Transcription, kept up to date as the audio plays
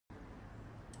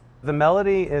The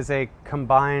Melody is a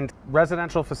combined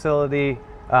residential facility,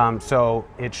 so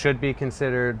it should be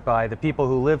considered by the people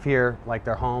who live here like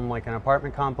their home, like an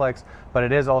apartment complex, but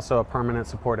it is also a permanent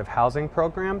supportive housing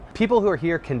program. People who are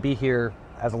here can be here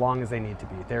as long as they need to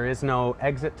be. There is no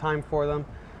exit time for them.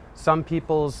 Some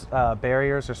people's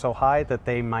barriers are so high that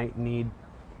they might need,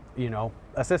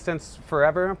 assistance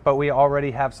forever, but we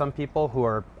already have some people who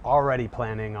are already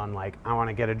planning on like, I want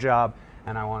to get a job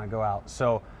and I want to go out.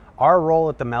 So our role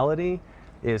at the Melody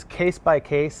is case by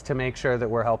case to make sure that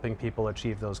we're helping people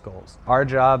achieve those goals. Our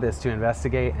job is to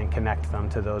investigate and connect them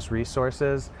to those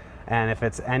resources. And if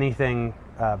it's anything,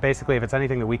 basically if it's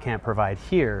anything that we can't provide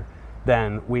here,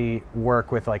 then we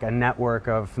work with like a network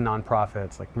of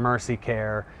nonprofits like Mercy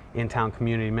Care, in-town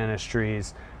community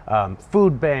ministries,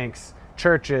 food banks,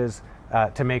 churches,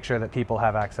 to make sure that people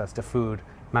have access to food,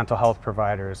 mental health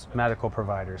providers, medical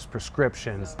providers,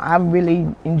 prescriptions. I'm really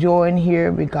enjoying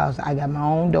here because I got my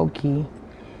own door key,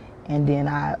 and then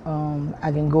I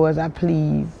can go as I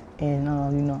please, and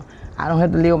I don't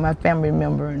have to live with my family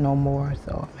member no more,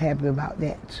 so I'm happy about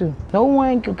that too. No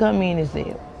one can come in and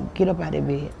say, get up out of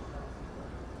bed,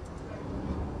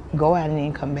 go out and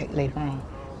then come back later on.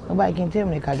 Nobody can tell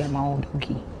me that 'cause I got my own door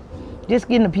key. Just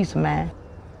getting a peace of mind.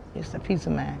 Just a peace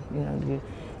of mind,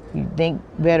 You think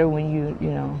better when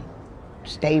you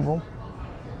stable.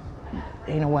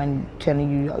 Ain't no one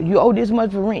telling you, you owe this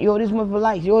much for rent, you owe this much for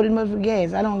lights, you owe this much for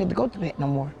gas. I don't get to go through that no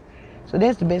more. So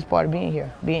that's the best part of being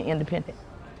here, being independent.